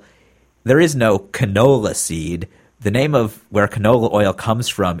oil, there is no canola seed. The name of where canola oil comes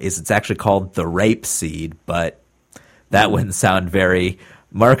from is it's actually called the rape seed, but that wouldn't sound very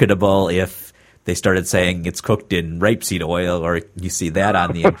marketable if they started saying it's cooked in rapeseed oil, or you see that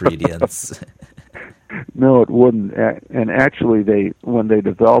on the ingredients. No, it wouldn't. And actually, when they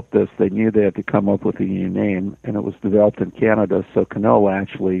developed this, they knew they had to come up with a new name, and it was developed in Canada, so canola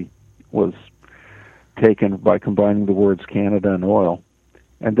actually was taken by combining the words Canada and oil,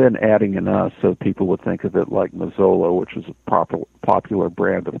 and then adding an us, so people would think of it like Mazola, which is a popular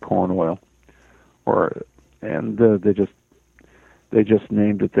brand of corn oil, they just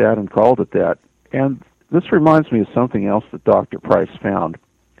named it that and called it that. And this reminds me of something else that Dr. Price found.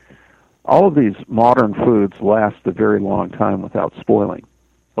 All of these modern foods last a very long time without spoiling,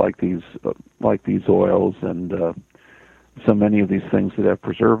 like these oils and so many of these things that have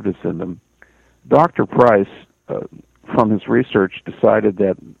preservatives in them. Dr. Price, from his research, decided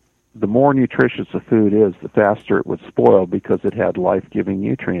that the more nutritious a food is, the faster it would spoil because it had life-giving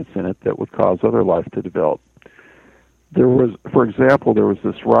nutrients in it that would cause other life to develop. For example, there was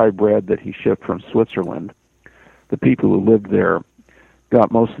this rye bread that he shipped from Switzerland. The people who lived there got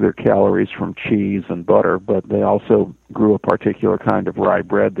most of their calories from cheese and butter, but they also grew a particular kind of rye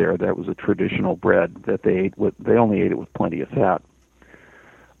bread there that was a traditional bread that they only ate it with plenty of fat.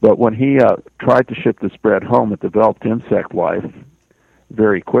 But when he tried to ship this bread home, it developed insect life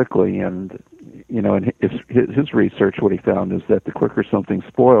very quickly. And, in his research, what he found is that the quicker something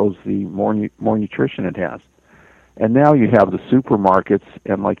spoils, the more nutrition it has. And now you have the supermarkets,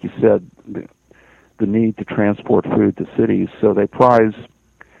 and like you said, the need to transport food to cities. So they prize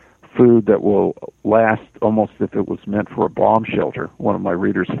food that will last almost if it was meant for a bomb shelter. One of my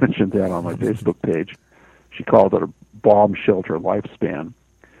readers mentioned that on my Facebook page. She called it a bomb shelter lifespan.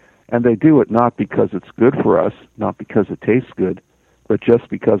 And they do it not because it's good for us, not because it tastes good, but just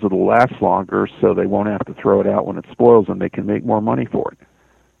because it'll last longer, so they won't have to throw it out when it spoils and they can make more money for it.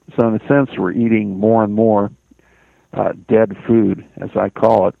 So in a sense, we're eating more and more dead food, as I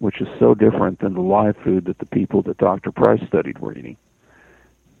call it, which is so different than the live food that the people that Dr. Price studied were eating.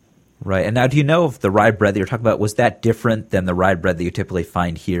 Right. And now, do you know if the rye bread that you're talking about, was that different than the rye bread that you typically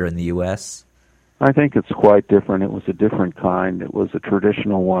find here in the U.S.? I think it's quite different. It was a different kind. It was a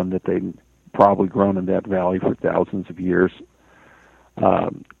traditional one that they'd probably grown in that valley for thousands of years. I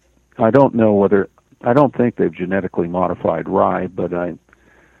don't think they've genetically modified rye, but I'd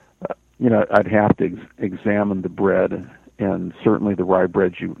have to examine the bread, and certainly the rye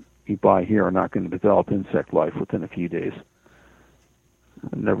breads you buy here are not going to develop insect life within a few days.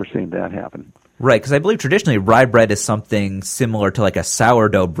 I've never seen that happen. Right, because I believe traditionally rye bread is something similar to like a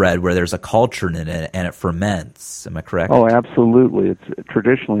sourdough bread where there's a culture in it and it ferments. Am I correct? Oh, absolutely.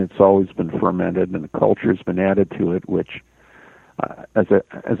 Traditionally it's always been fermented, and the culture has been added to it, which, as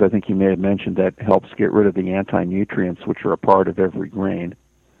I think you may have mentioned, that helps get rid of the anti-nutrients which are a part of every grain.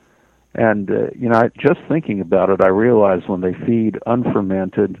 And, just thinking about it, I realized when they feed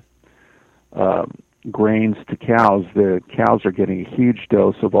unfermented grains to cows, the cows are getting a huge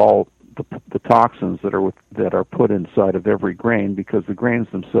dose of all the toxins that are put inside of every grain, because the grains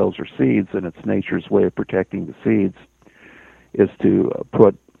themselves are seeds, and it's nature's way of protecting the seeds is to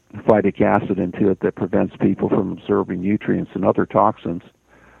put phytic acid into it that prevents people from absorbing nutrients and other toxins.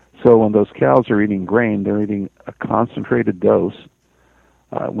 So when those cows are eating grain, they're eating a concentrated dose,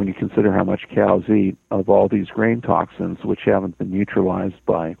 when you consider how much cows eat, of all these grain toxins which haven't been neutralized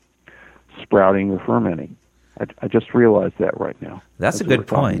by sprouting or fermenting. I just realized that right now. That's a good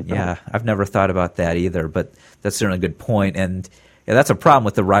point. Yeah, I've never thought about that either, but that's certainly a good point. And yeah, that's a problem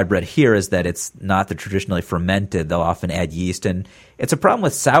with the rye bread here, is that it's not the traditionally fermented. They'll often add yeast. And it's a problem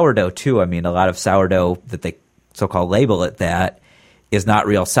with sourdough, too. I mean, a lot of sourdough that they so-called label it that is not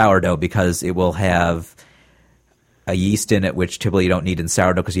real sourdough, because it will have a yeast in it, which typically you don't need in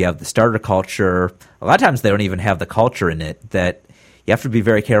sourdough because you have the starter culture. A lot of times they don't even have the culture in it. That you have to be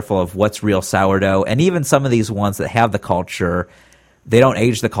very careful of what's real sourdough. And even some of these ones that have the culture, they don't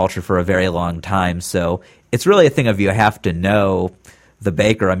age the culture for a very long time. So it's really a thing of you have to know the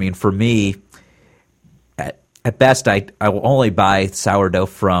baker. I mean, for me, at best, I will only buy sourdough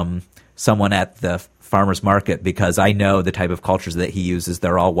from someone at the farmer's market, because I know the type of cultures that he uses.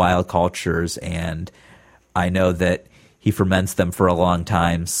 They're all wild cultures, and I know that he ferments them for a long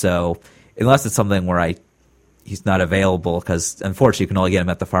time. So unless it's something where he's not available, because unfortunately you can only get him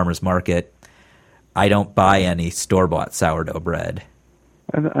at the farmer's market, I don't buy any store-bought sourdough bread.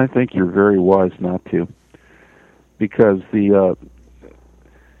 I think you're very wise not to, because it's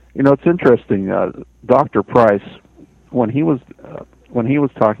interesting. Dr. Price, when he was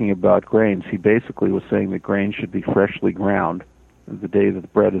talking about grains, he basically was saying that grains should be freshly ground the day that the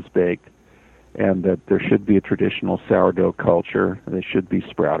bread is baked, and that there should be a traditional sourdough culture. They should be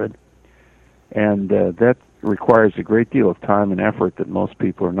sprouted, and that requires a great deal of time and effort that most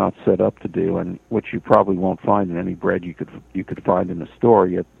people are not set up to do, and which you probably won't find in any bread you could find in a store.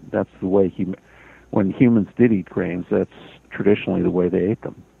 Yet that's the way when humans did eat grains, that's traditionally the way they ate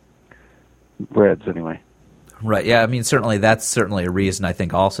them. Breads, anyway. Right. Yeah. I mean, that's certainly a reason, I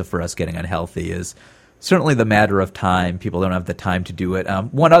think, also for us getting unhealthy is certainly the matter of time. People don't have the time to do it.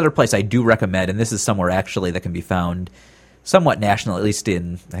 One other place I do recommend, and this is somewhere actually that can be found somewhat national, at least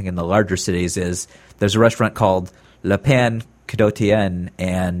in the larger cities, is there's a restaurant called Le Pain Quotidien,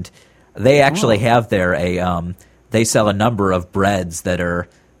 and they actually have there they sell a number of breads there's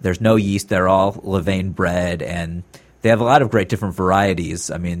no yeast, they're all levain bread, and they have a lot of great different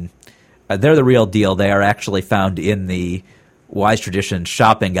varieties. I mean, they're the real deal. They are actually found in the Wise Tradition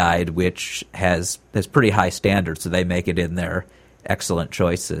shopping guide, which has pretty high standards, so they make it in their excellent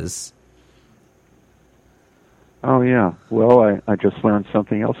choices. Oh, yeah. Well, I just learned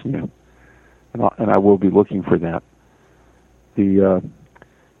something else new, and I will be looking for that.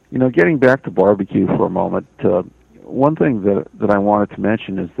 Getting back to barbecue for a moment, one thing that I wanted to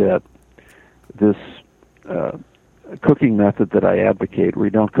mention is that this cooking method that I advocate, where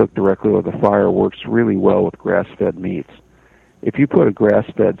you don't cook directly with a fire, works really well with grass-fed meats. If you put a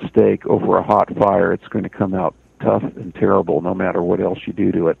grass-fed steak over a hot fire, it's going to come out tough and terrible no matter what else you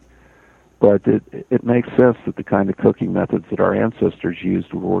do to it. But it makes sense that the kind of cooking methods that our ancestors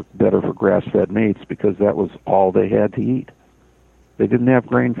used would work better for grass-fed meats, because that was all they had to eat. They didn't have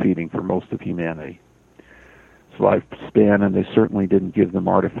grain feeding for most of humanity. Lifespan, and they certainly didn't give them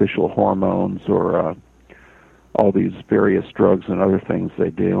artificial hormones or all these various drugs and other things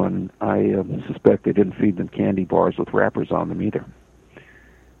they do, and I suspect they didn't feed them candy bars with wrappers on them either.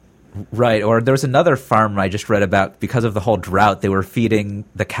 Right, or there was another farm I just read about, because of the whole drought, they were feeding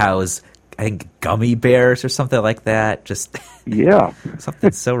the cows, I think, gummy bears or something like that. Just yeah,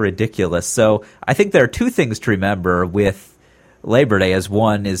 something so ridiculous. So I think there are two things to remember with Labor Day. As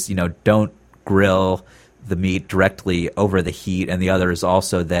one is, don't grill the meat directly over the heat, and the other is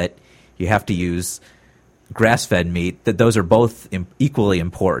also that you have to use grass-fed meat. That those are both equally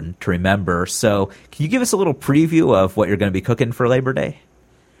important to remember. So can you give us a little preview of what you're going to be cooking for Labor Day?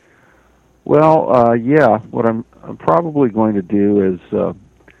 Well, yeah. What I'm probably going to do is a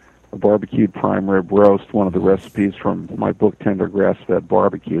barbecued prime rib roast, one of the recipes from my book, Tender Grass-Fed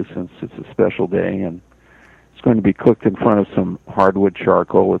Barbecue, since it's a special day, and it's going to be cooked in front of some hardwood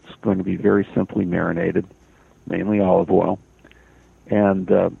charcoal. It's going to be very simply marinated, mainly olive oil. And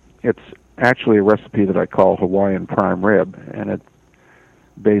it's actually a recipe that I call Hawaiian prime rib, and it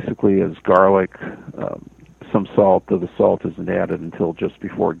basically is garlic, some salt, though the salt isn't added until just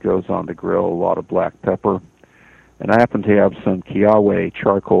before it goes on the grill, a lot of black pepper. And I happen to have some Kiawe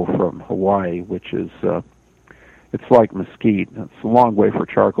charcoal from Hawaii, which is it's like mesquite. It's a long way for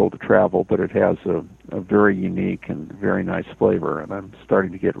charcoal to travel, but it has a very unique and very nice flavor, and I'm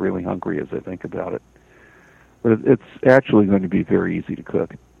starting to get really hungry as I think about it. But it's actually going to be very easy to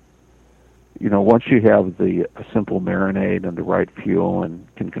cook. Once you have a simple marinade and the right fuel and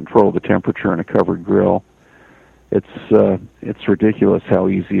can control the temperature in a covered grill, it's ridiculous how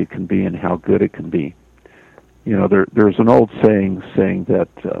easy it can be and how good it can be. There's an old saying that,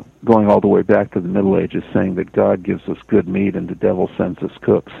 going all the way back to the Middle Ages, saying that God gives us good meat and the devil sends us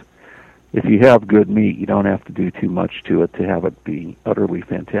cooks. If you have good meat, you don't have to do too much to it to have it be utterly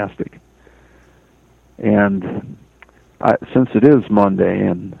fantastic. And since it is Monday,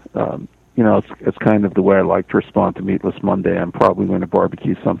 and it's kind of the way I like to respond to Meatless Monday, I'm probably going to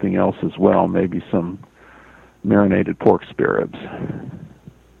barbecue something else as well, maybe some marinated pork spare ribs.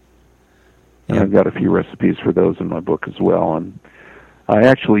 And I've got a few recipes for those in my book as well. And I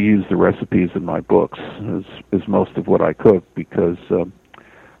actually use the recipes in my books as most of what I cook, because I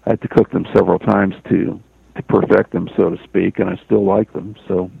had to cook them several times to perfect them, so to speak, and I still like them.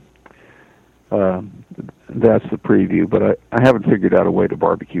 So that's the preview. But I haven't figured out a way to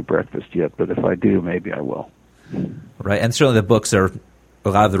barbecue breakfast yet, but if I do, maybe I will. Right, and certainly the books are a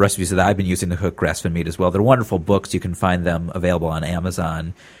lot of the recipes that I've been using to cook grass-fed meat as well. They're wonderful books. You can find them available on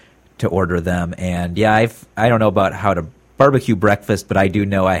Amazon to order them. And yeah, I don't know about how to barbecue breakfast, but I do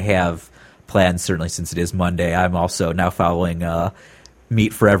know I have plans, certainly since it is Monday. I'm also now following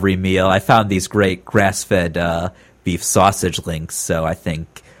meat for every meal. I found these great grass-fed beef sausage links, so I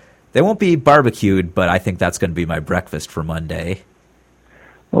think they won't be barbecued, but I think that's going to be my breakfast for Monday.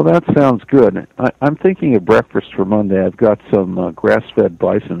 Well, that sounds good. I'm thinking of breakfast for Monday. I've got some grass-fed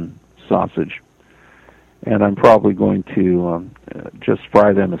bison sausage, and I'm probably going to just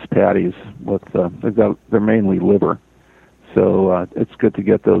fry them as patties. They're mainly liver, so it's good to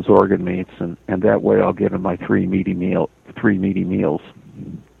get those organ meats, and that way I'll get in my three meaty meals.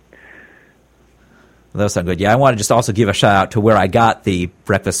 Those sound good. Yeah, I want to just also give a shout-out to where I got the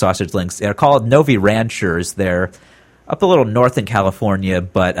breakfast sausage links. They're called Novi Ranchers. They're up a little north in California,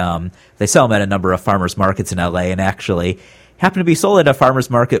 but they sell them at a number of farmers markets in L.A., and actually happen to be sold at a farmers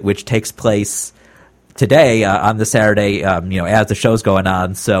market which takes place today on the Saturday, as the show's going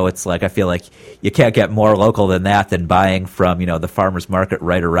on. So it's like I feel like you can't get more local than that, than buying from, the farmers market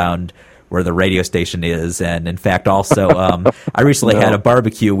right around where the radio station is. And in fact, also, I recently had a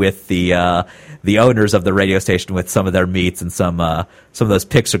barbecue with the owners of the radio station with some of their meats, and some of those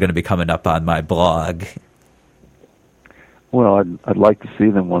pics are going to be coming up on my blog. Well, I'd like to see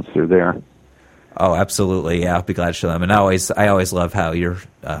them once they're there. Oh, absolutely. Yeah, I'll be glad to show them. And I always love how you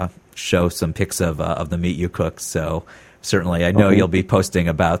show some pics of the meat you cook. So certainly, I know you'll be posting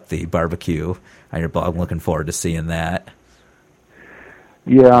about the barbecue on your blog. I'm looking forward to seeing that.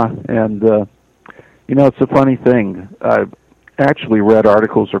 Yeah, and it's a funny thing. I've actually read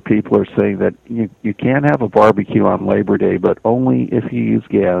articles where people are saying that you can't have a barbecue on Labor Day, but only if you use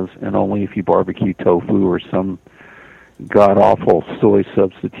gas and only if you barbecue tofu or some god-awful soy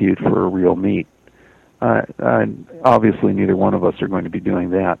substitute for real meat. Obviously, neither one of us are going to be doing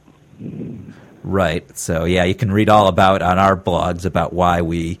that. Right. So, yeah, you can read all about on our blogs about why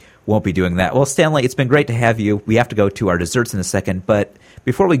we won't be doing that. Well, Stanley, it's been great to have you. We have to go to our desserts in a second, but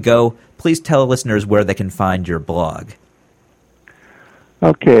before we go, please tell listeners where they can find your blog.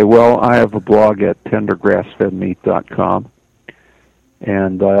 Okay, well, I have a blog at tendergrassfedmeat.com,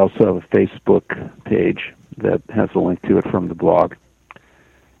 and I also have a Facebook page that has a link to it from the blog.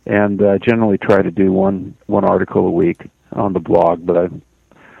 And I generally try to do one article a week on the blog, but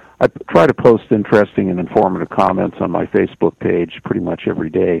I try to post interesting and informative comments on my Facebook page pretty much every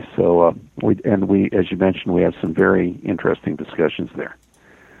day. So we, as you mentioned, we have some very interesting discussions there.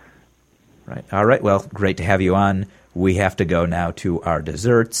 Right. All right. Well, great to have you on. We have to go now to our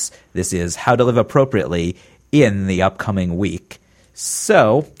desserts. This is How to Live Appropriately in the upcoming week.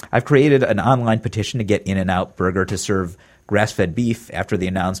 So I've created an online petition to get In-N-Out Burger to serve grass-fed beef after the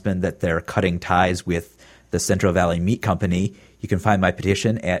announcement that they're cutting ties with the Central Valley Meat Company. You can find my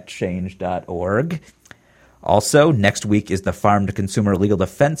petition at change.org. Also, next week is the Farm to Consumer Legal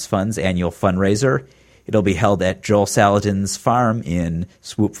Defense Fund's annual fundraiser. It'll be held at Joel Saladin's farm in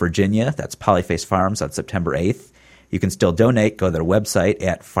Swoop, Virginia. That's Polyface Farms on September 8th. You can still donate. Go to their website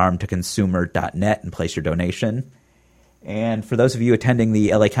at farmtoconsumer.net and place your donation. And for those of you attending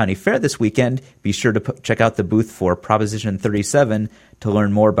the LA County Fair this weekend, be sure to check out the booth for Proposition 37 to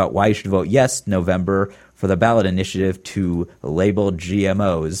learn more about why you should vote yes November for the ballot initiative to label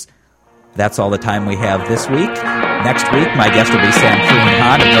GMOs. That's all the time we have this week. Next week, my guest will be Sam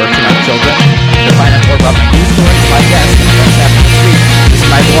Truman-Hahn of Nourishing Our Children. To find out more about my news stories, my guest, and what's happening this week,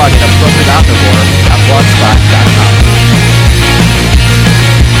 my blog at appropriateomnivore.blogspot.com.